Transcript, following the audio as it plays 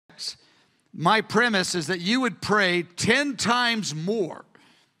6, my premise is that you would pray 10 times more.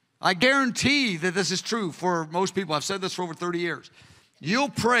 I guarantee that this is true for most people. I've said this for over 30 years. You'll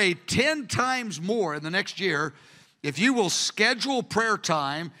pray 10 times more in the next year if you will schedule prayer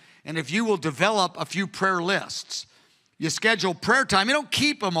time and if you will develop a few prayer lists. You schedule prayer time. You don't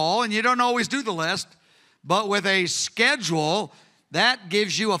keep them all and you don't always do the list, but with a schedule, that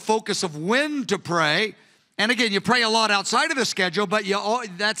gives you a focus of when to pray. And again, you pray a lot outside of the schedule, but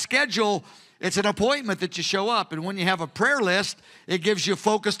that schedule, it's an appointment that you show up. And when you have a prayer list, it gives you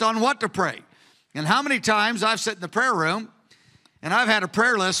focused on what to pray. And how many times I've sat in the prayer room and I've had a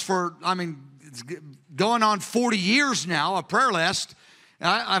prayer list for, it's going on 40 years now, a prayer list.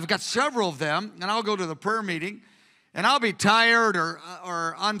 I've got several of them, and I'll go to the prayer meeting, and I'll be tired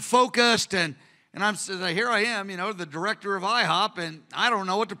or unfocused, and here I am, the director of IHOP, and I don't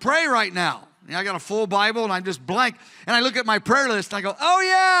know what to pray right now. I got a full Bible, and I'm just blank. And I look at my prayer list, and I go, oh,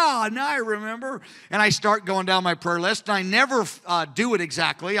 yeah, now I remember. And I start going down my prayer list, and I never do it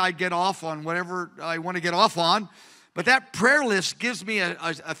exactly. I get off on whatever I want to get off on. But that prayer list gives me a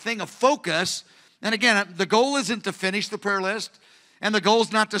thing of focus. And again, the goal isn't to finish the prayer list, and the goal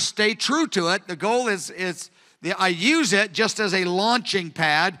is not to stay true to it. The goal is I use it just as a launching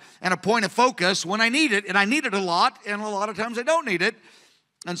pad and a point of focus when I need it, and I need it a lot, and a lot of times I don't need it.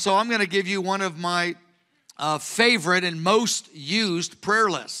 And so I'm going to give you one of my favorite and most used prayer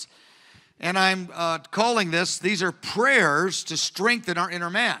lists. And I'm calling these are prayers to strengthen our inner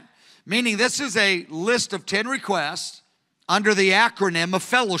man. Meaning this is a list of 10 requests under the acronym of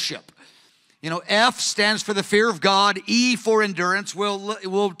fellowship. F stands for the fear of God. E for endurance.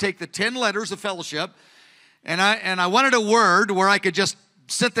 We'll take the 10 letters of fellowship. And I wanted a word where I could just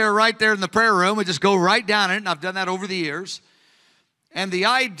sit there right there in the prayer room and just go right down it. And I've done that over the years. And the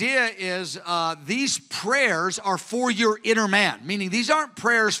idea is these prayers are for your inner man. Meaning these aren't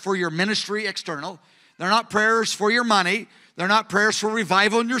prayers for your ministry external. They're not prayers for your money. They're not prayers for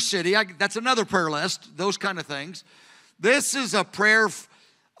revival in your city. That's another prayer list, those kind of things. This is a prayer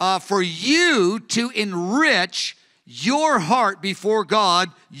for you to enrich your heart before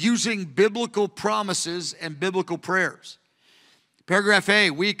God using biblical promises and biblical prayers. Paragraph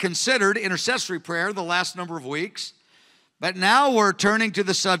A, we considered intercessory prayer the last number of weeks, but now we're turning to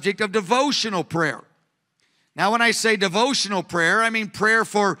the subject of devotional prayer. Now, when I say devotional prayer, I mean prayer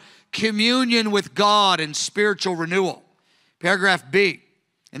for communion with God and spiritual renewal. Paragraph B,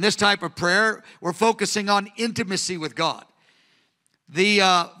 in this type of prayer, we're focusing on intimacy with God.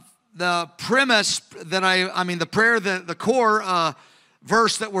 The premise that the core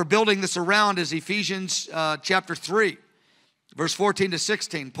verse that we're building this around is Ephesians chapter 3, verse 14 to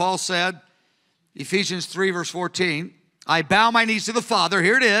 16. Paul said, Ephesians 3, verse 14, I bow my knees to the Father,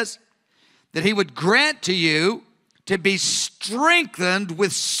 here it is, that he would grant to you to be strengthened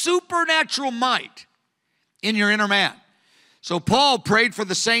with supernatural might in your inner man. So Paul prayed for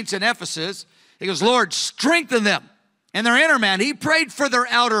the saints in Ephesus. He goes, Lord, strengthen them in their inner man. He prayed for their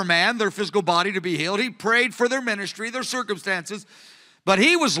outer man, their physical body to be healed. He prayed for their ministry, their circumstances. But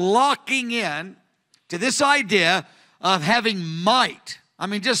he was locking in to this idea of having might.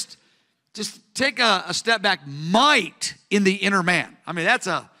 Just take a step back. Might in the inner man. That's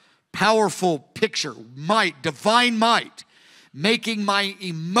a powerful picture. Might, divine might, making my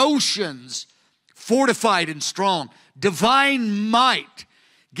emotions fortified and strong. Divine might,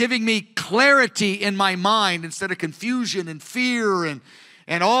 giving me clarity in my mind instead of confusion and fear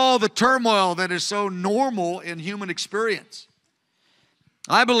and all the turmoil that is so normal in human experience.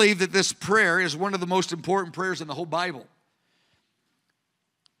 I believe that this prayer is one of the most important prayers in the whole Bible.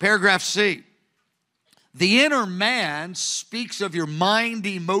 Paragraph C, the inner man speaks of your mind,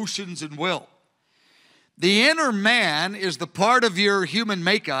 emotions, and will. The inner man is the part of your human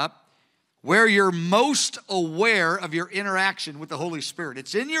makeup where you're most aware of your interaction with the Holy Spirit.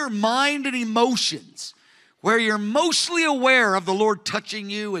 It's in your mind and emotions where you're mostly aware of the Lord touching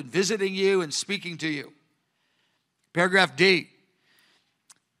you and visiting you and speaking to you. Paragraph D,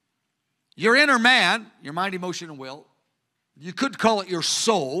 your inner man, your mind, emotion, and will, you could call it your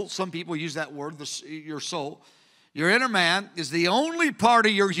soul. Some people use that word, your soul. Your inner man is the only part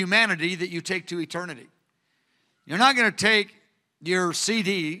of your humanity that you take to eternity. You're not going to take your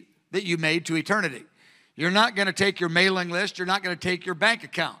CD that you made to eternity. You're not going to take your mailing list. You're not going to take your bank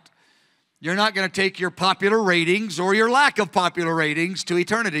account. You're not going to take your popular ratings or your lack of popular ratings to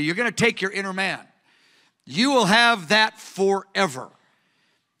eternity. You're going to take your inner man. You will have that forever.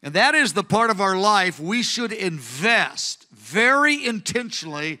 And that is the part of our life we should invest very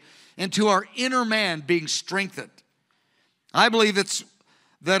intentionally into our inner man being strengthened. I believe it's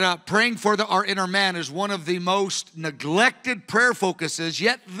that praying for our inner man is one of the most neglected prayer focuses,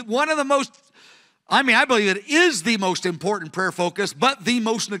 yet one of the most, I believe it is the most important prayer focus, but the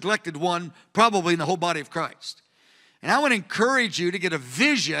most neglected one probably in the whole body of Christ. And I want to encourage you to get a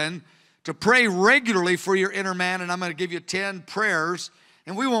vision to pray regularly for your inner man, and I'm going to give you 10 prayers,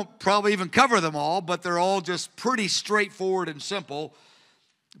 and we won't probably even cover them all, but they're all just pretty straightforward and simple.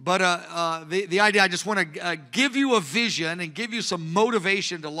 But the idea, I just want to give you a vision and give you some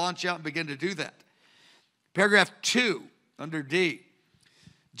motivation to launch out and begin to do that. Paragraph 2, under D.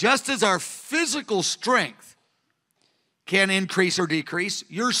 Just as our physical strength can increase or decrease,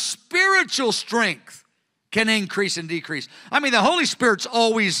 your spiritual strength can increase and decrease. The Holy Spirit's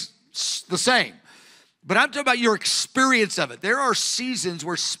always the same. But I'm talking about your experience of it. There are seasons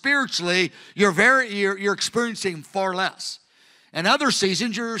where spiritually you're experiencing far less. And other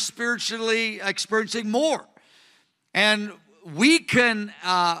seasons, you're spiritually experiencing more. And we can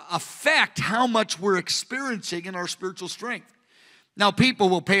affect how much we're experiencing in our spiritual strength. Now, people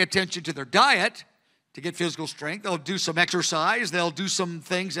will pay attention to their diet to get physical strength. They'll do some exercise. They'll do some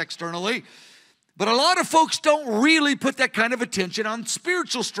things externally. But a lot of folks don't really put that kind of attention on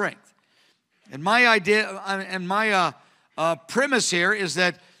spiritual strength. And my idea and my premise here is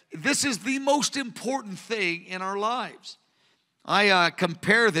that this is the most important thing in our lives. I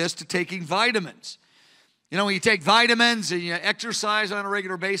compare this to taking vitamins. When you take vitamins and you exercise on a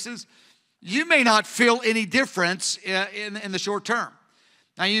regular basis, you may not feel any difference in the short term.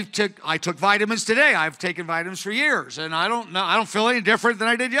 Now, I took vitamins today. I've taken vitamins for years, and I don't feel any different than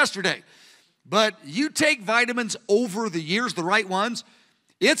I did yesterday. But you take vitamins over the years, the right ones,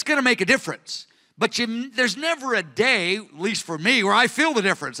 it's going to make a difference. But there's never a day, at least for me, where I feel the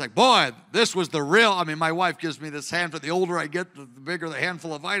difference. Like, boy, this was the real. My wife gives me this handful. The older I get, the bigger the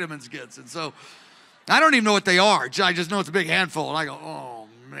handful of vitamins gets. And so I don't even know what they are. I just know it's a big handful. And I go, oh,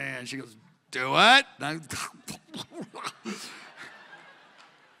 man. She goes, do it.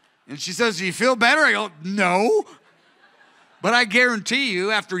 And she says, do you feel better? I go, no. But I guarantee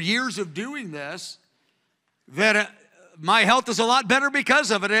you, after years of doing this, that my health is a lot better because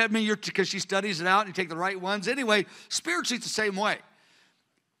of it. Because she studies it out and you take the right ones. Anyway, spiritually, it's the same way.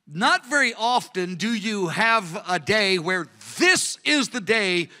 Not very often do you have a day where this is the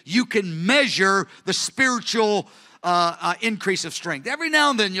day you can measure the spiritual increase of strength. Every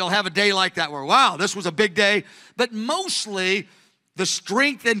now and then you'll have a day like that where, wow, this was a big day. But mostly the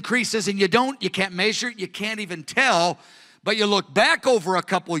strength increases and you can't measure it, you can't even tell. But you look back over a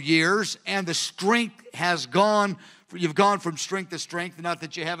couple years and the strength has gone. You've gone from strength to strength. Not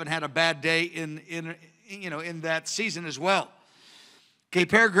that you haven't had a bad day in that season as well. Okay,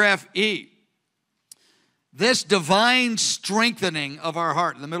 paragraph E. This divine strengthening of our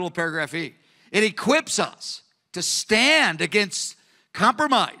heart, in the middle of paragraph E, it equips us to stand against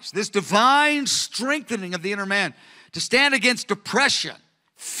compromise. This divine strengthening of the inner man, to stand against depression,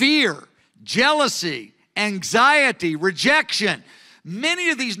 fear, jealousy, anxiety, rejection. Many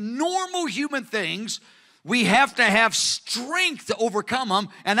of these normal human things, we have to have strength to overcome them,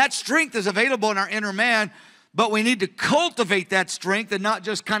 and that strength is available in our inner man, but we need to cultivate that strength and not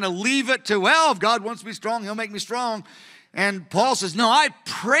just kind of leave it to, well, if God wants me strong, He'll make me strong. And Paul says, no, I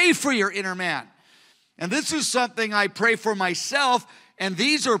pray for your inner man. And this is something I pray for myself, and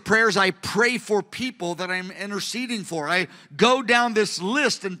these are prayers I pray for people that I'm interceding for. I go down this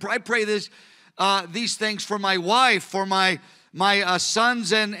list, and I pray these things for my wife, for my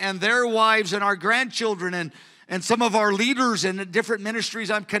sons and their wives and our grandchildren and some of our leaders in different ministries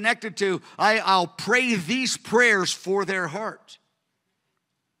I'm connected to. I'll pray these prayers for their heart.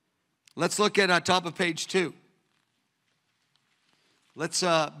 Let's look at top of page 2. Let's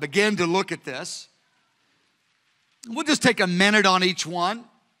begin to look at this. We'll just take a minute on each one.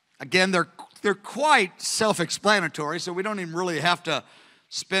 Again, they're quite self-explanatory, so we don't even really have to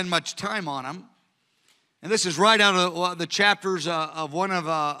spend much time on them. And this is right out of the chapters of one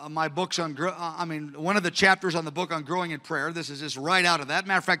of my books on, one of the chapters on the book on growing in prayer. This is just right out of that.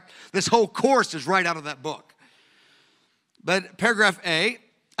 Matter of fact, this whole course is right out of that book. But paragraph A,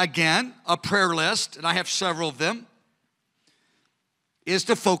 again, a prayer list, and I have several of them, is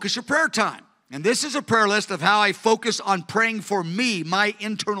to focus your prayer time. And this is a prayer list of how I focus on praying for me, my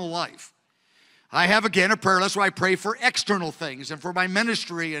internal life. I have, again, a prayer list where I pray for external things and for my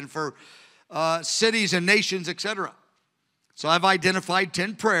ministry and for cities and nations, etc. So I've identified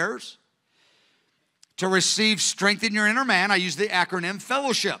 10 prayers to receive strength in your inner man. I use the acronym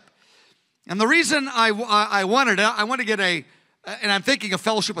fellowship. And the reason I want to get and I'm thinking of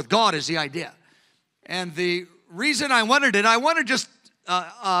fellowship with God is the idea. And the reason I wanted it, I want to just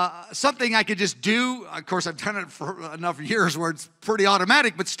something I could just do. Of course, I've done it for enough years where it's pretty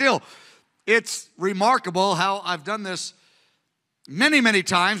automatic, but still, it's remarkable how I've done this many, many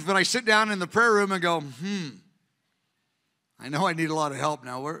times. But I sit down in the prayer room and go, I know I need a lot of help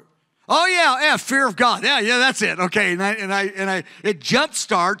now. Oh yeah, fear of God. Yeah, that's it. Okay, and it jump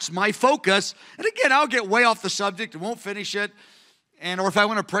starts my focus. And again, I'll get way off the subject and won't finish it. Or if I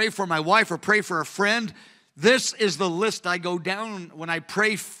want to pray for my wife or pray for a friend, this is the list I go down when I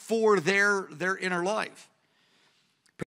pray for their inner life.